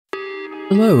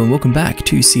Hello and welcome back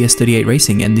to CS38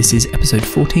 Racing, and this is episode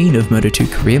 14 of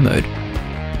Moto2 Career Mode.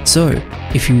 So,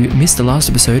 if you missed the last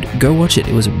episode, go watch it.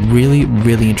 It was a really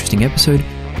interesting episode.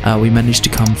 We managed to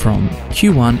come from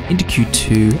Q1 into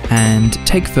Q2 and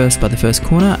take first by the first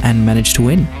corner and managed to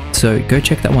win. So go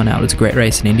check that one out. It's a great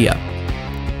race in India.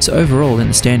 So overall in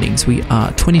the standings, we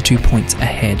are 22 points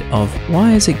ahead of,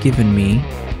 why has it given me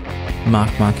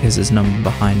Marc Marquez's number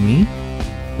behind me?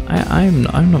 I'm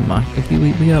not Marc.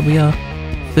 We are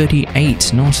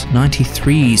 38, not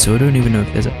 93, so I don't even know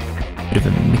if there's a bit of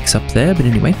a mix up there, but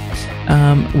anyway.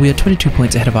 We are 22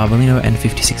 points ahead of Arbolino and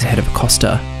 56 ahead of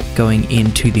Acosta going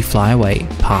into the flyaway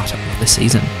part of the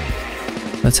season.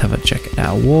 Let's have a check at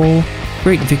our wall.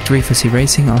 Great victory for C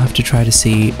Racing. I'll have to try to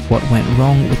see what went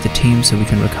wrong with the team so we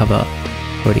can recover.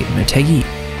 Already at Motegi.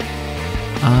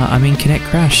 Connect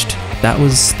crashed. That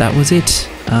was it.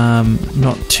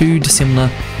 Not too dissimilar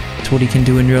to what he can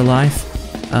do in real life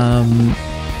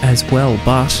as well,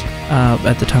 but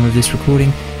at the time of this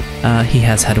recording, he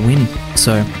has had a win,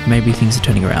 so maybe things are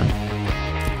turning around.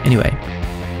 Anyway,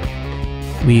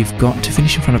 we've got to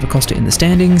finish in front of Acosta in the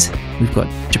standings. We've got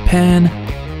Japan,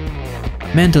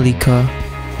 Mandalika,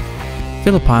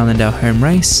 Phillip Island, our home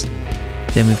race.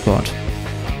 Then we've got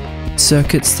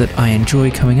circuits that I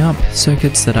enjoy coming up,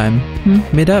 circuits that I'm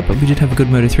mid at, but we did have a good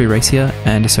Moto3 race here,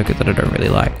 and a circuit that I don't really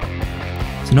like.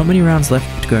 So not many rounds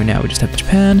left to go now. We just have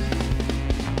Japan,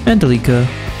 Mandalika,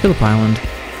 Phillip Island,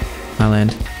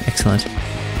 excellent.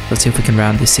 Let's see if we can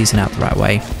round this season out the right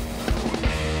way.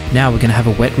 Now we're going to have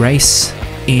a wet race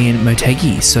in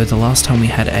Motegi. So the last time we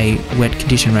had a wet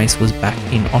condition race was back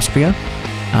in Austria,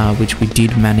 which we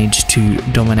did manage to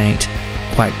dominate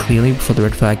quite clearly before the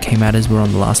red flag came out as we're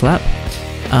on the last lap.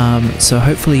 So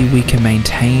hopefully we can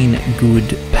maintain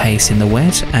good pace in the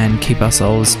wet and keep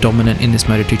ourselves dominant in this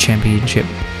Moto2 Championship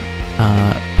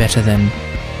better than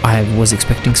I was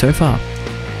expecting so far.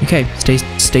 Okay,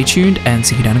 stay tuned and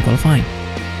see you down in qualifying.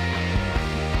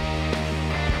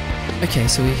 Okay,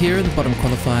 so we're here at the bottom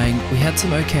qualifying. We had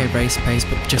some okay race pace,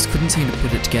 but just couldn't seem to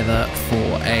put it together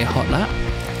for a hot lap.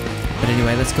 But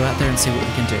anyway, let's go out there and see what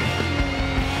we can do.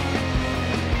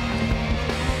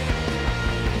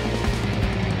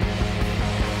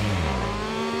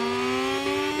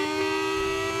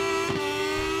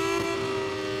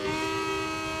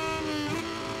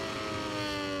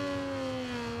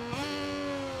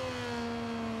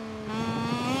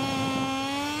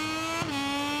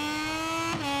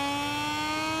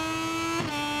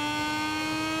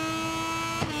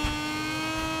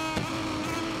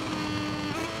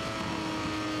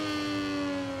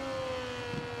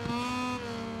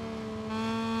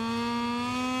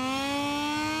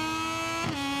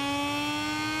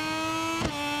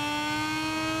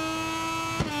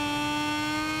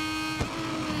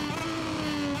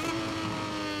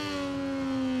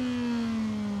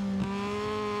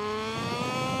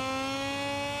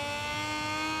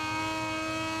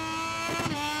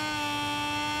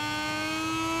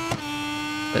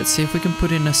 Let's see if we can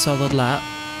put in a solid lap.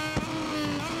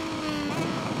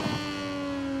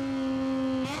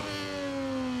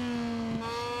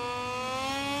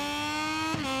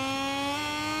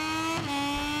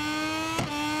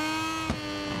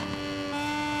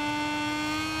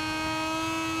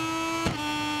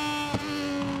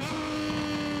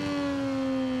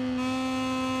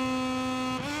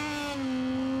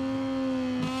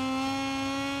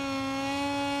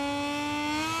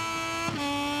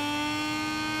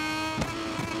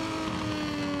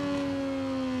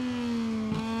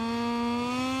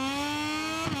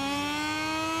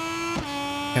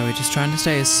 Okay, we're just trying to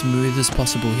stay as smooth as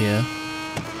possible here.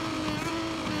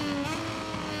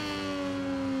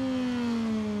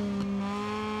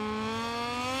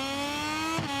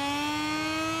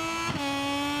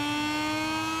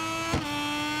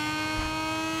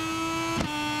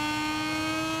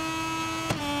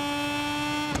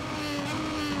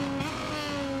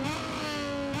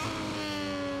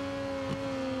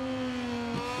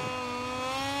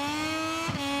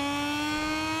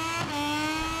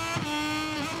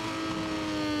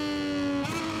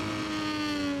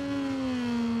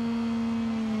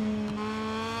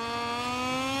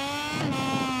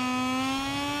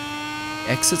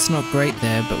 Exit's not great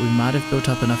there, but we might have built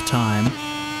up enough time.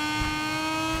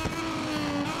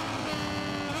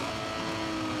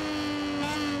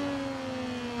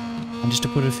 And just to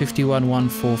put a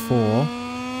 51.144.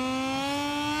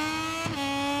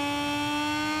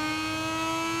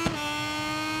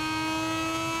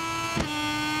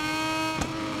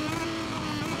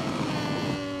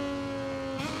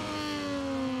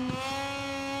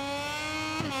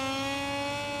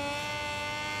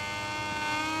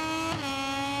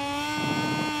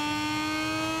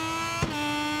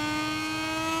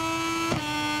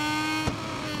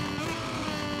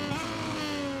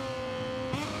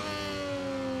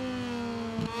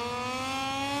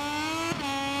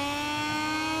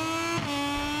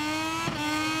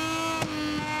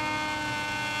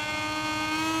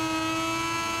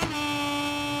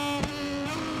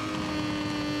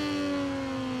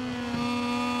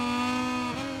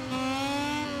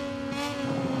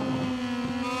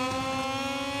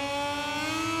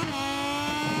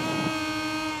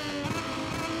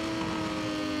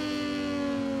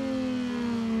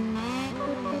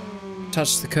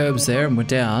 touched the curbs there and we're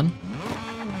down.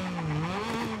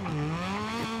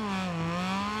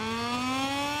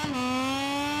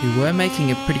 We were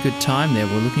making a pretty good time there.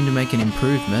 We're looking to make an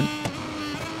improvement.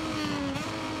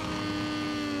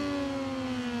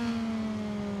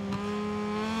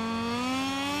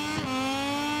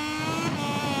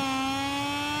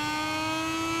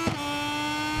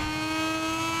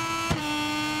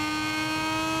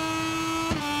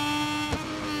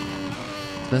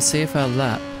 Let's see if our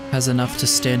lap has enough to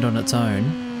stand on its own.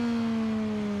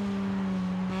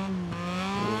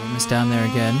 Almost down there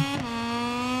again.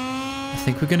 I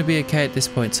think we're going to be okay at this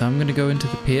point, so I'm going to go into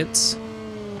the pits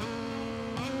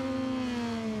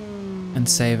and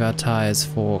save our tyres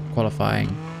for qualifying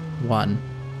 1.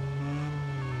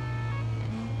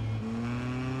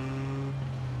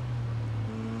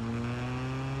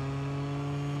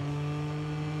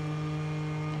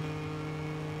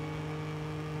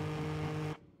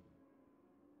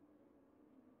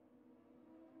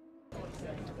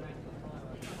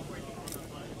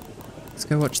 Let's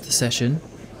go watch the session.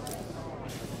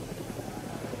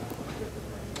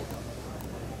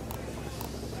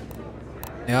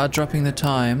 They are dropping the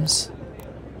times.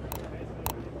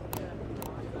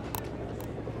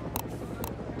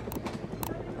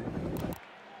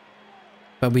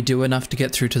 But we do enough to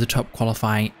get through to the top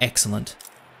qualifying. Excellent.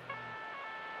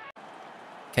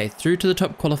 Okay, through to the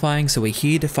top qualifying, so we're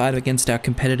here to fight against our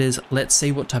competitors. Let's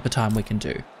see what type of time we can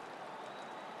do.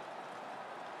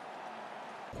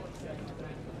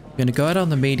 We're going to go out on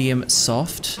the medium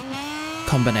soft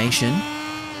combination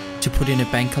to put in a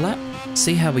banker lap.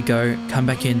 See how we go, come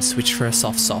back in, switch for a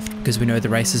soft because we know the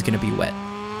race is going to be wet.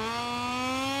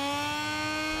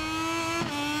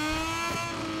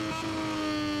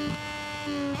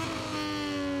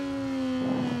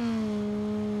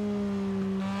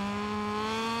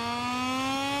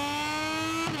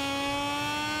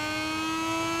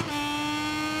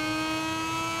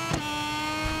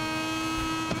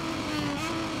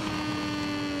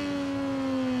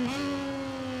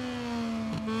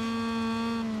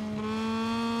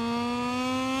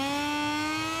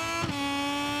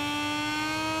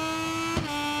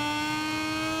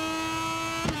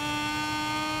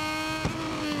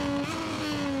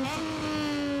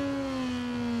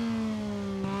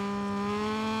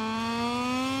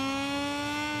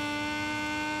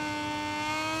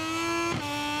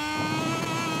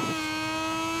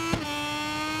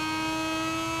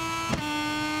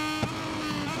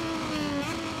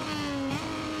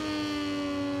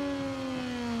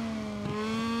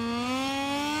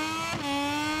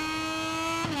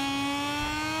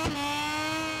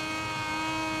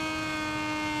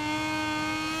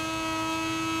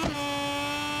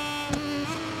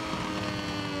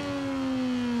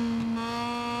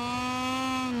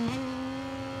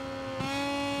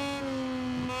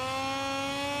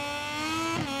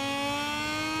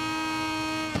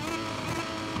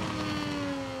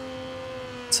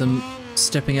 Some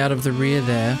stepping out of the rear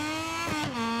there.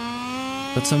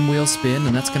 Got some wheel spin,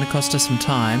 and that's going to cost us some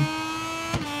time.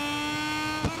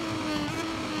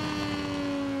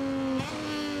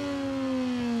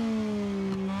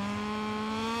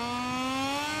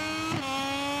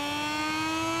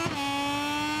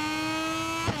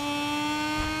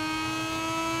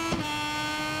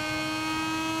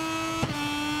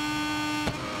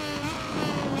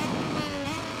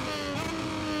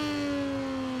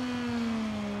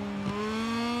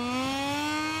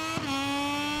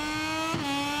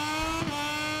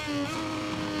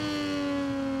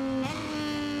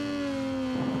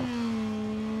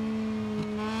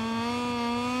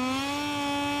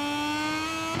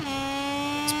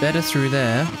 Better through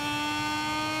there.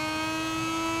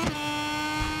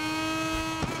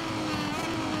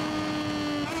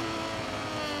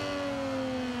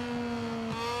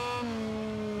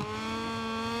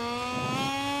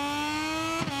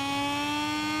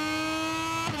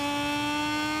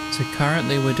 So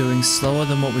currently we're doing slower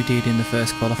than what we did in the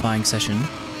first qualifying session.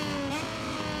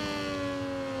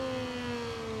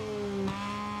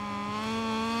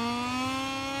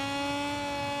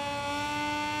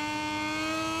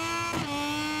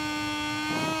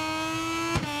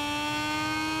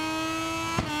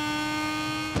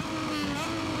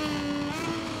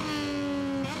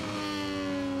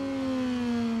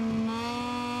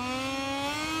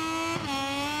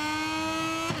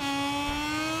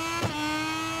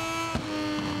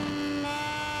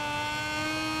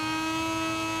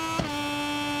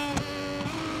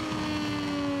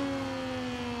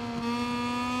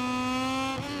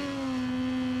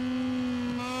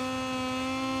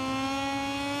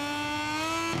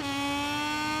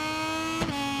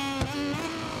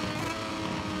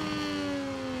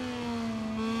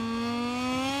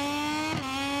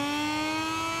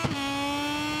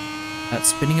 That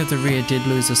spinning of the rear did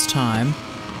lose us time.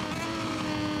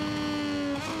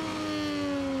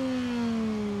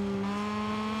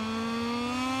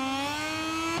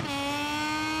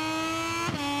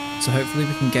 So hopefully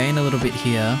we can gain a little bit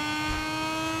here.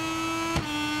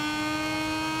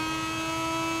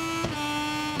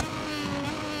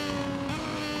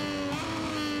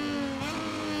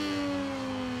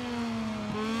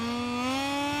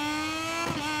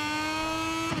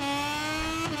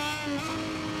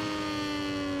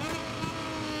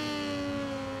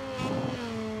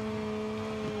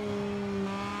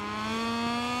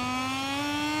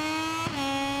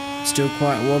 Still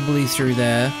quite wobbly through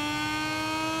there.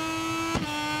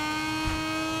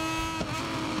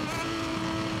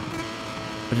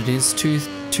 But it is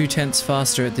two tenths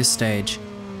faster at this stage.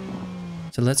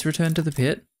 So let's return to the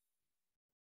pit.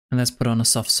 And let's put on a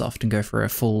soft and go for a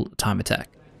full time attack.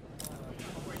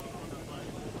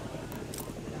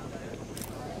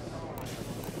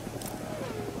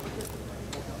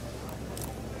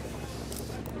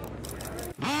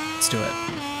 Let's do it.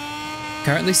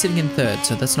 Currently sitting in third,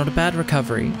 so that's not a bad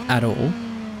recovery at all.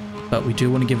 But we do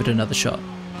want to give it another shot,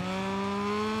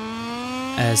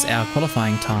 as our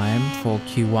qualifying time for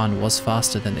Q1 was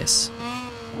faster than this.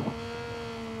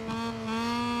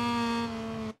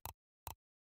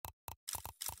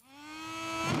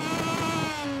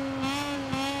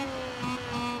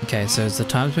 Okay, so as the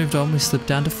times moved on, we slipped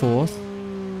down to fourth.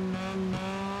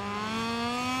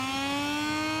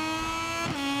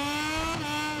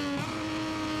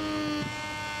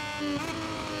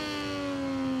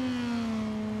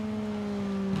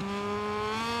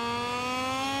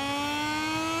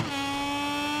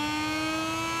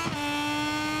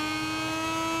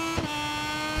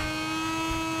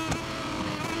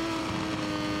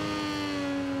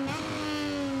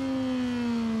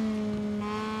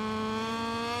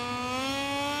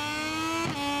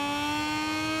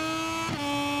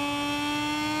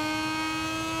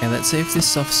 Okay, let's see if this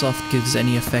soft gives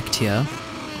any effect here.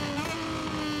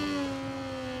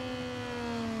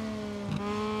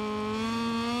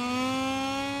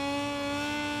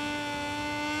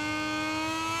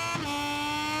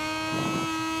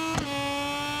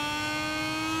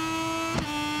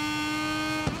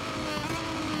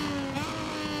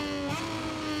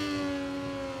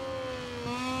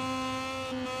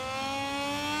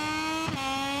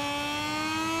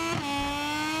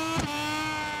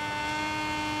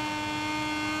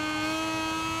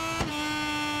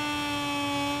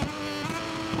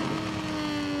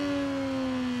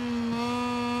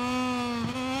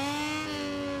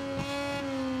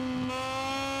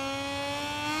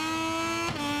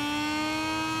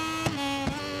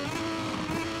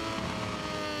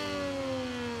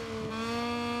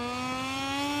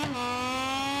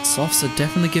 Softs are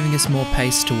definitely giving us more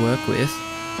pace to work with.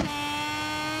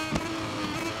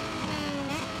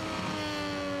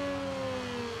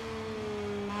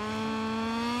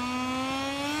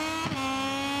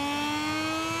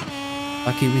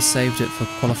 Lucky we saved it for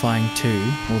qualifying 2,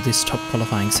 or this top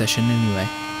qualifying session anyway.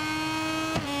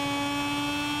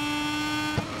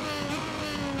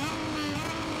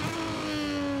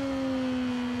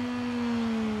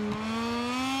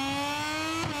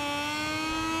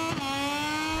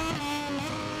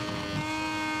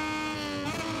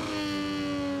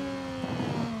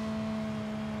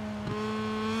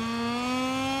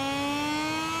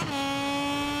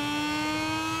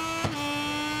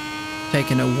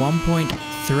 Taken a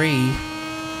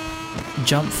 1.3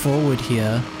 jump forward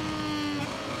here.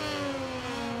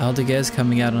 Aldeguer's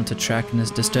coming out onto track and has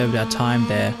disturbed our time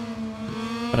there,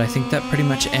 but I think that pretty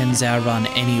much ends our run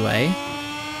anyway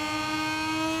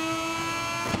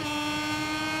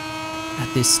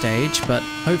at this stage, but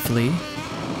hopefully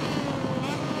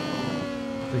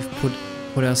we've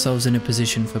put ourselves in a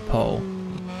position for pole.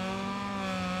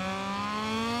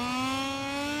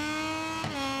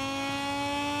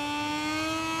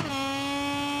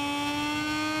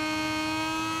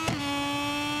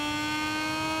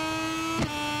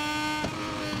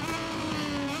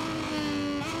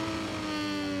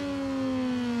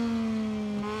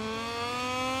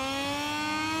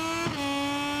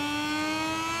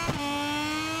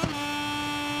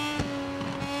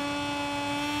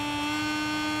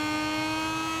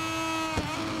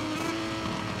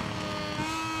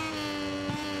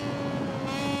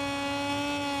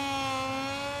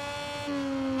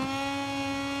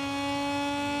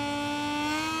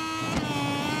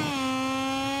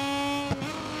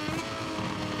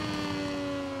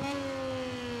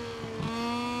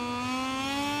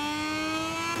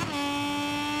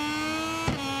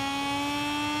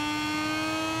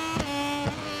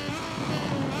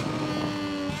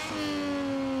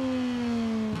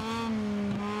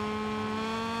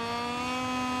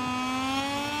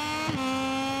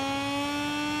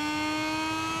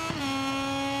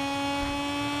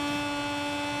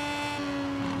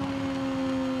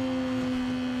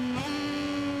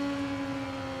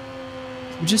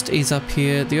 We'll just ease up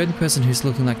here. The only person who's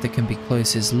looking like they can be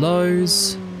close is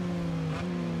Lowe's.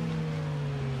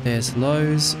 There's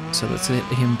Lowe's, so let's let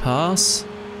him pass.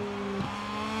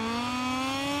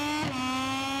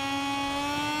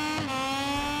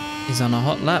 He's on a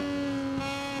hot lap.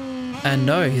 And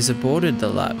no, he's aborted the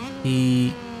lap.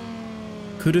 He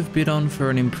could have bid on for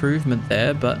an improvement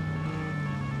there, but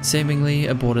seemingly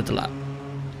aborted the lap.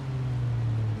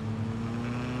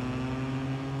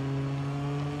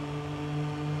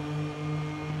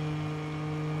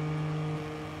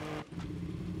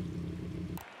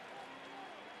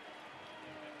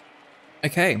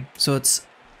 Okay, so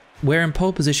we're in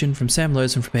pole position from Sam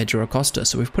Lowe's and from Pedro Acosta,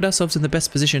 so we've put ourselves in the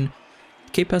best position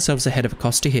to keep ourselves ahead of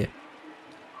Acosta here.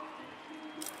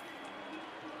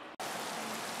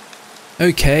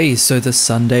 Okay, so the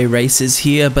Sunday race is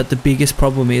here, but the biggest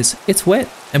problem is it's wet,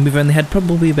 and we've only had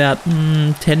probably about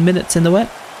 10 minutes in the wet.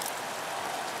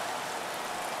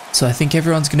 So I think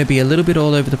everyone's going to be a little bit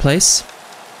all over the place.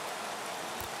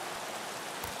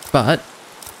 But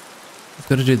we've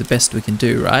got to do the best we can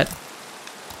do, right?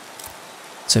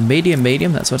 So medium,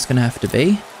 that's what it's going to have to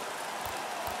be.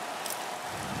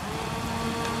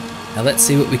 Now let's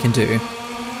see what we can do.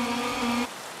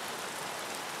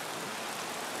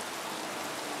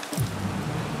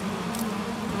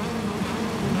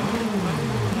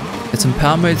 Get some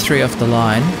power mode 3 off the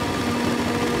line.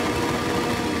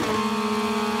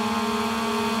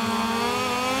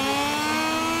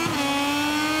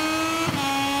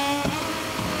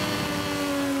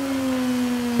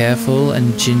 Careful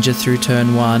and ginger through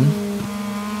turn 1.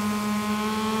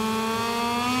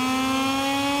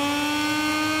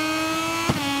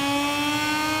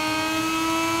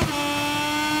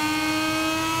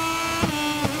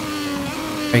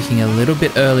 Braking a little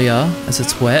bit earlier as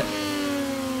it's wet.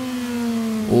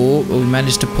 Oh, we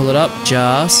managed to pull it up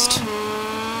just.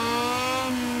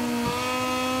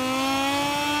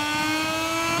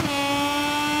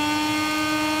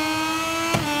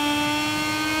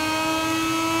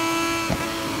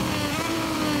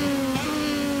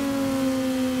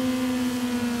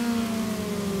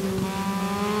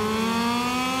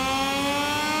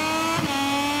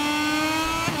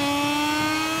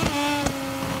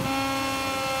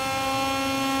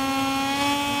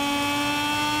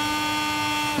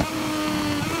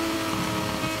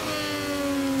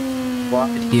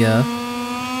 Here.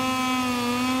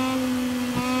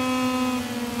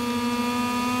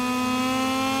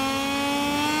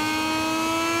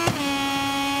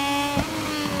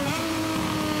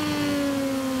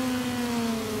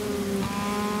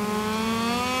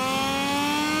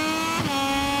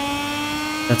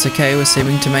 That's okay, we're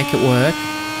seeming to make it work.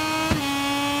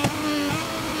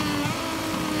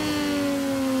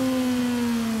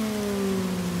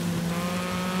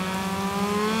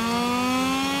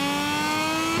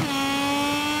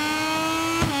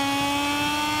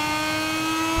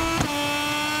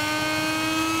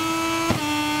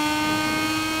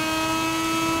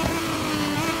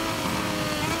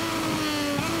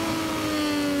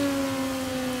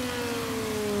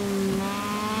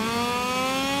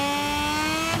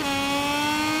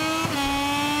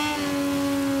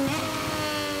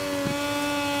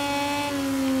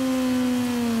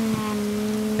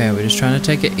 Okay, we're just trying to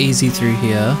take it easy through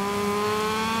here.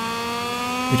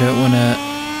 We don't want to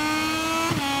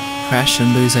crash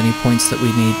and lose any points that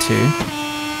we need to.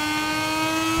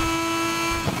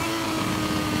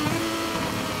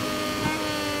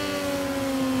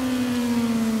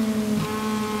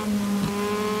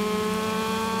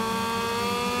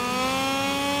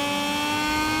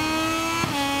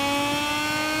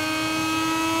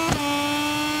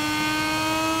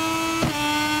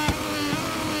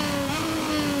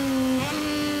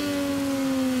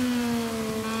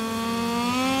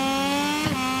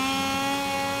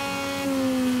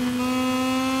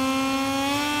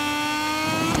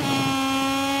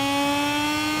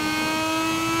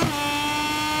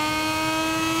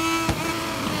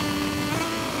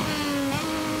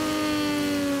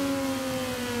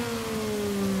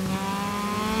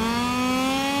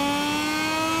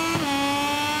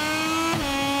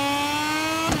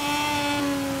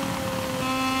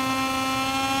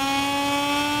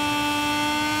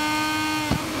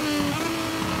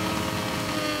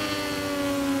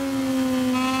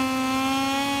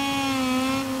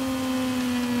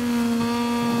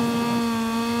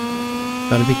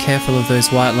 Gotta be careful of those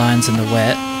white lines in the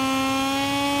wet.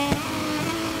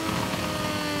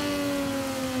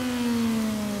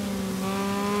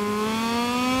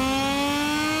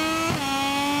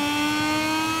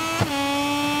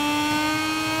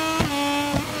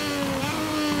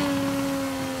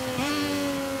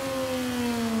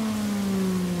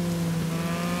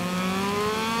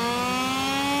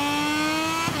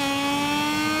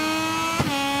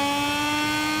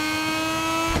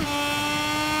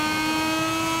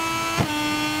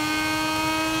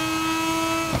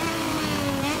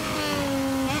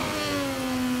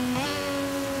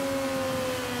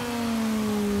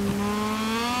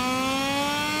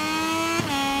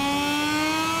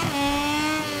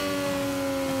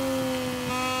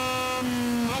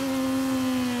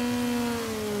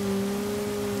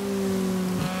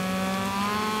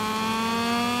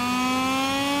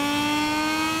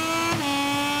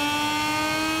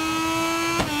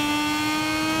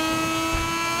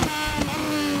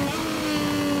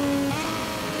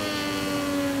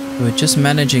 we're just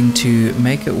managing to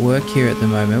make it work here at the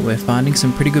moment. We're finding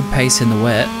some pretty good pace in the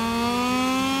wet.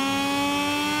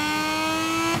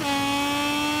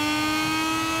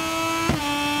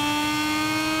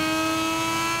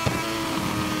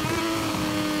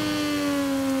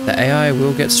 The AI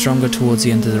will get stronger towards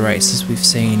the end of the race, as we've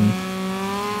seen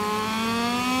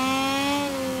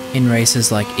in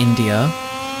races like India.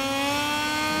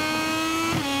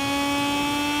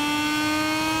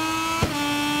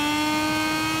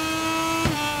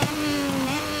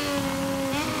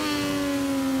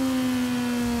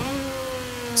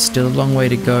 Still a long way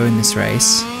to go in this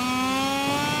race.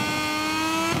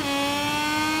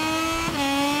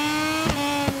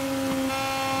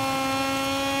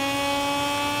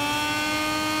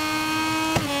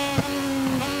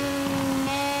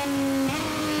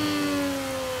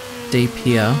 Deep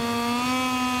here.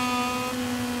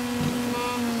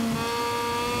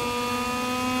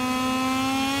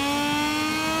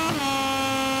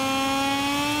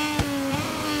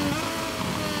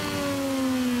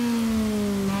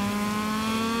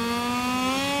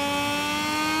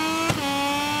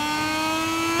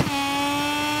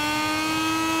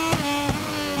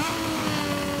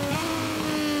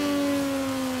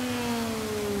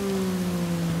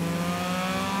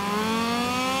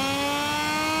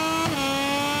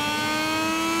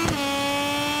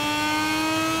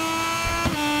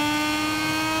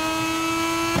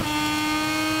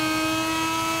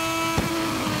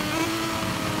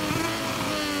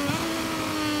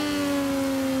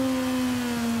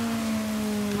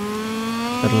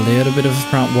 Got a little bit of a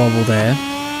front wobble there.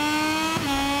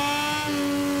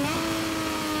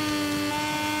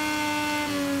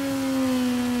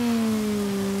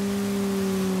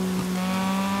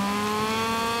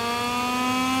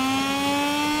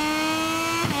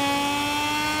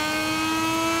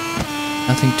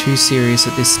 Nothing too serious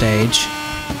at this stage.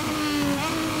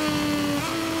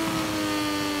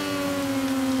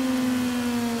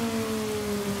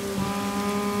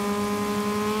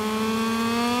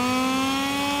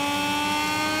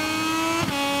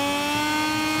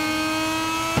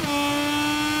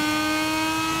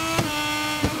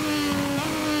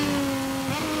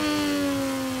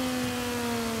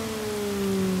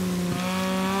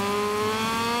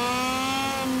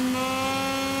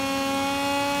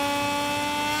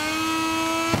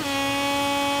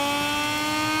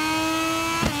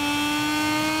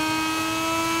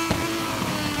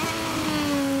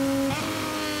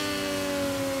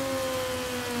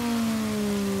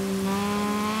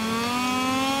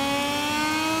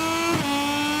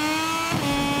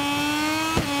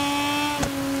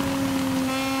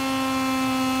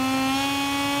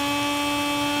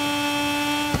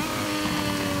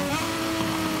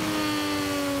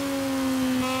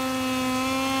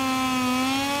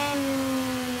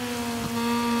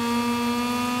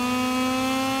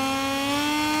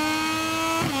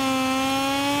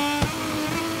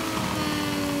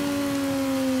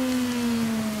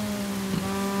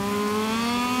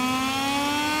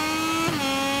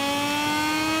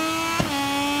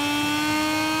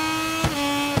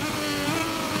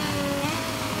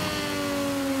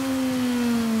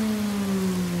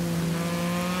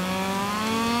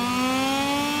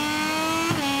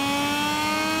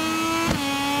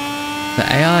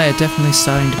 The AI are definitely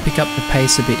starting to pick up the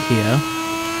pace a bit here.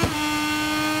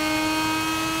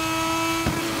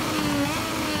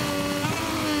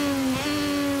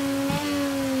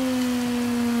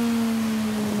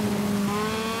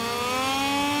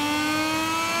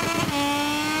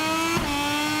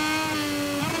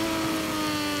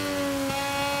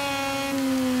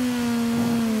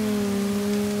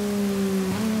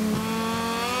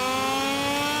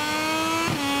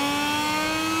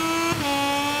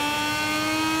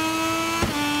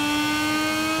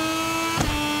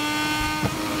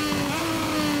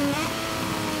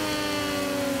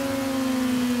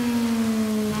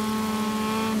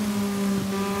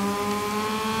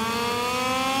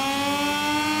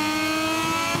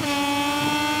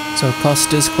 So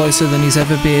Costa's closer than he's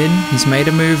ever been. He's made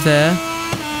a move there.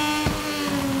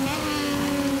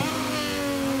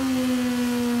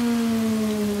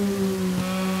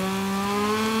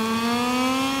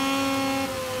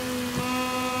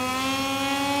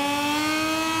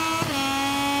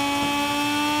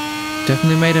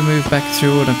 Definitely made a move back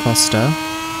through on Acosta.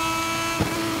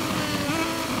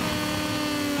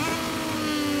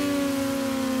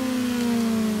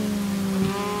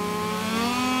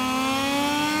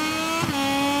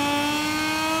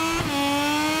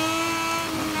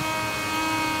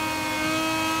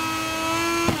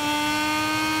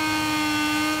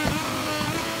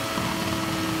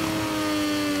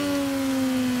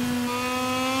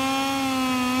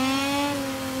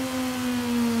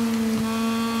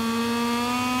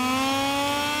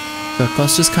 So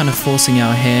Costa's kind of forcing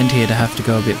our hand here to have to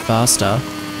go a bit faster,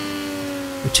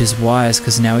 which is wise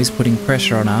because now he's putting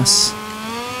pressure on us,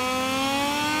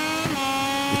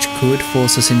 which could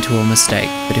force us into a mistake.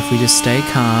 But if we just stay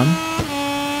calm,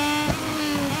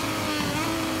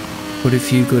 put a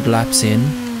few good laps in.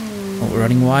 Oh, we're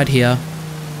running wide here.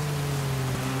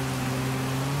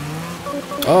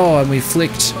 Oh, and we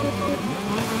flicked.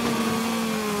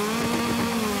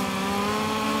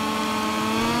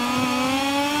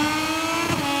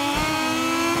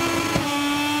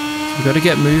 We've got to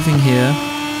get moving here.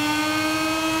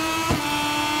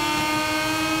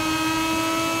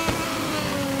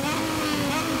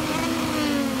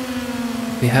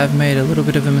 We have made a little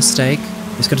bit of a mistake.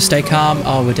 Just got to stay calm.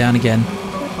 Oh, we're down again.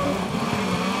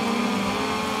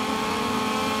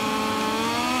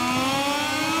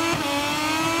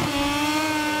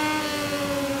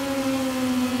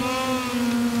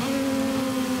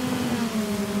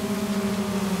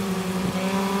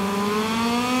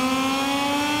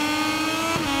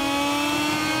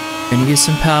 Gonna use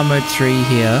some power mode 3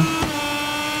 here.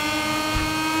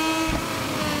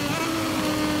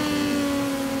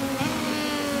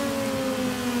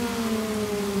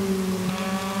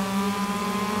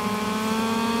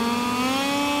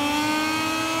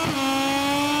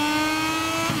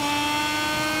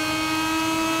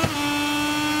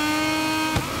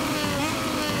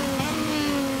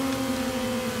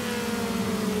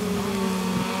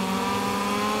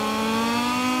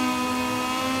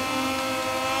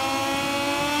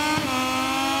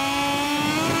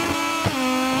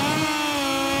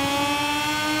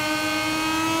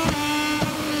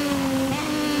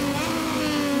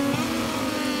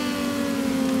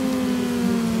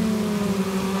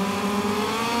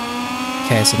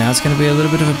 Okay, so now it's going to be a little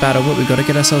bit of a battle, but we've got to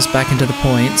get ourselves back into the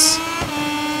points.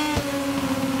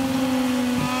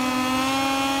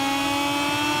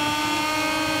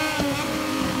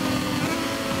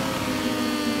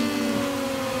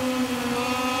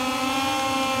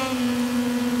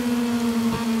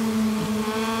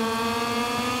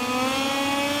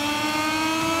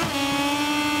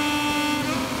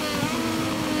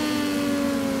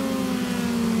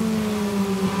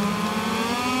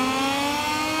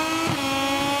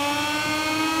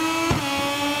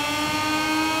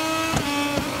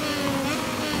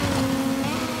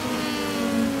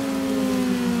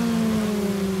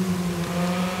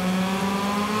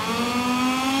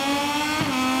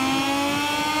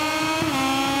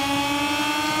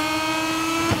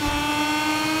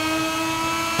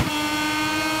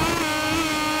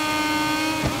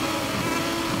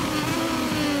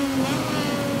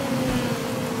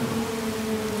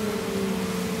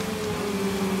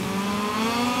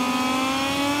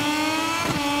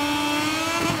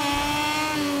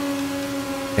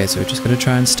 Okay, so we're just going to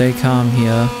try and stay calm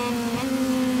here.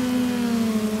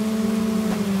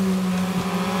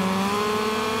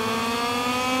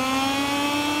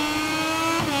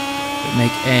 Don't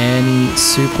make any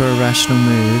super irrational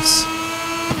moves.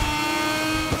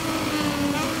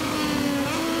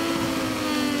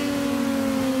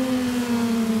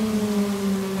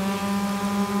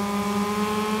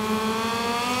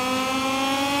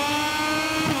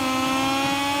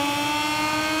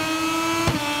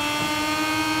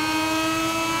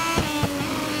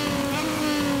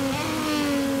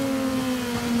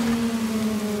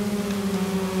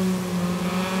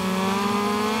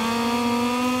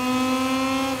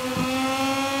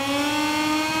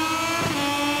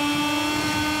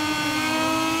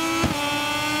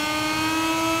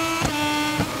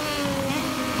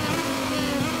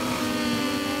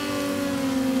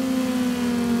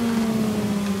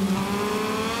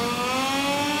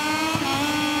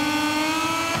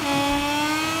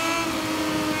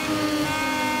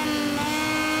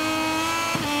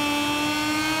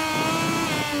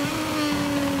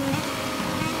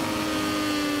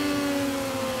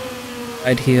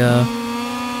 Right here.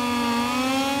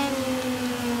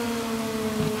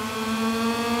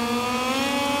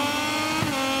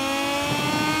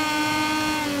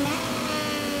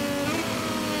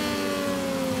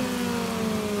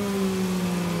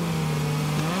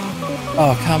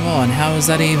 Oh, come on, how is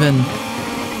that even?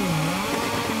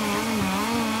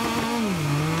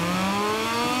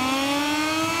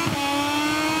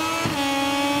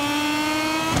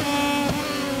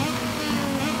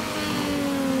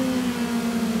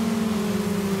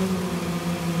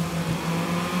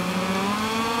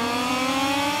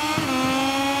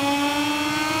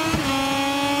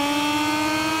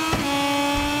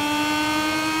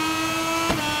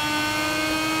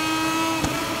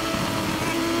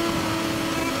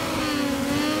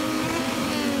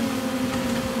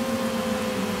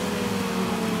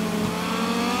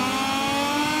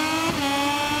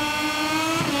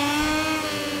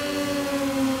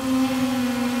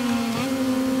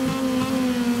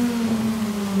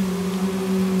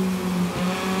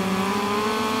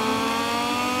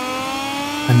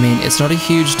 it's not a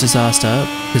huge disaster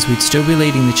because we'd still be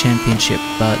leading the championship,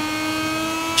 but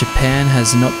Japan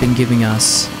has not been giving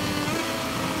us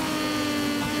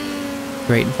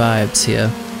great vibes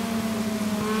here.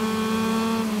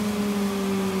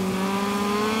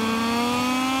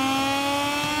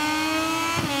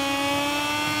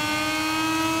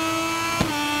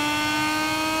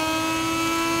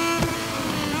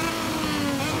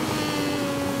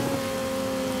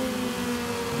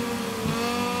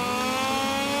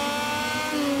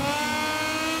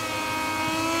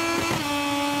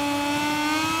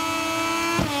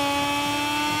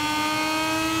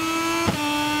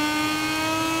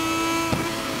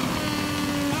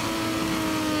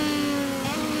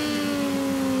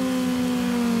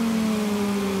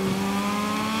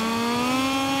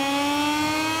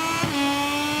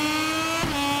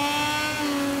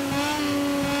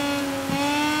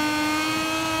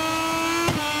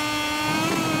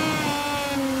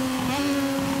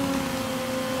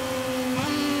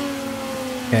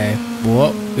 Okay,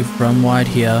 whoa, we've run wide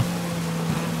here.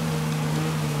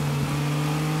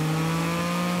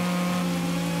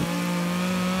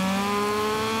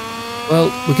 Well,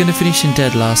 we're going to finish in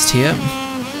dead last here.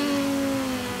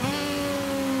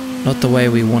 Not the way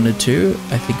we wanted to.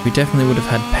 I think we definitely would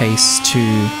have had pace to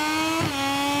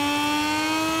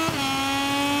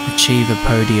achieve a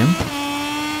podium.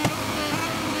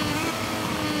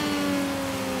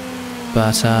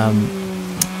 But,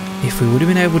 if we would have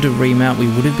been able to remount, we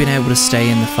would have been able to stay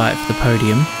in the fight for the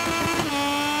podium.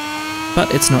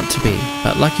 But it's not to be.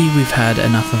 But lucky we've had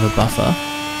enough of a buffer,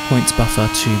 points buffer,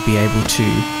 to be able to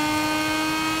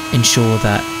ensure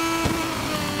that,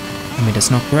 I mean, it's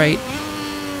not great,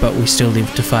 but we still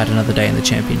live to fight another day in the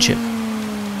championship.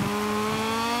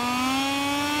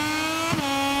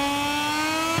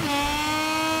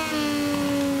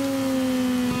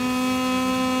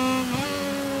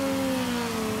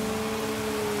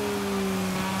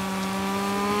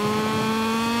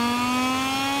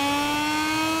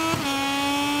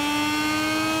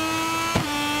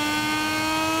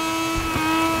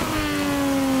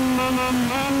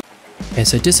 Okay,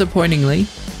 so disappointingly,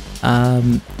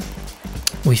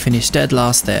 we finished dead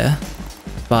last there,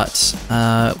 but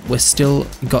we've still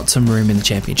got some room in the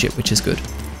championship, which is good.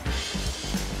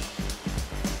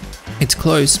 It's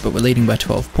close, but we're leading by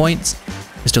 12 points.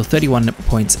 We're still 31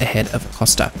 points ahead of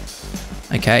Costa.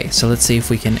 Okay, so let's see if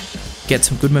we can get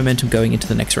some good momentum going into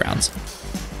the next rounds.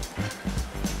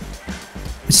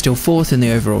 We're still 4th in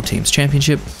the overall team's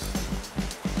championship.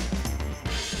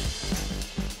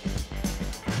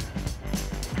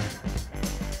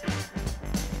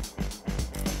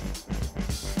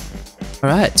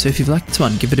 Alright, so if you've liked this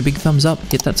one, give it a big thumbs up,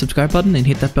 hit that subscribe button and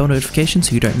hit that bell notification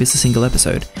so you don't miss a single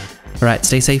episode. Alright,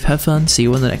 stay safe, have fun, see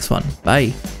you on the next one.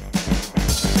 Bye!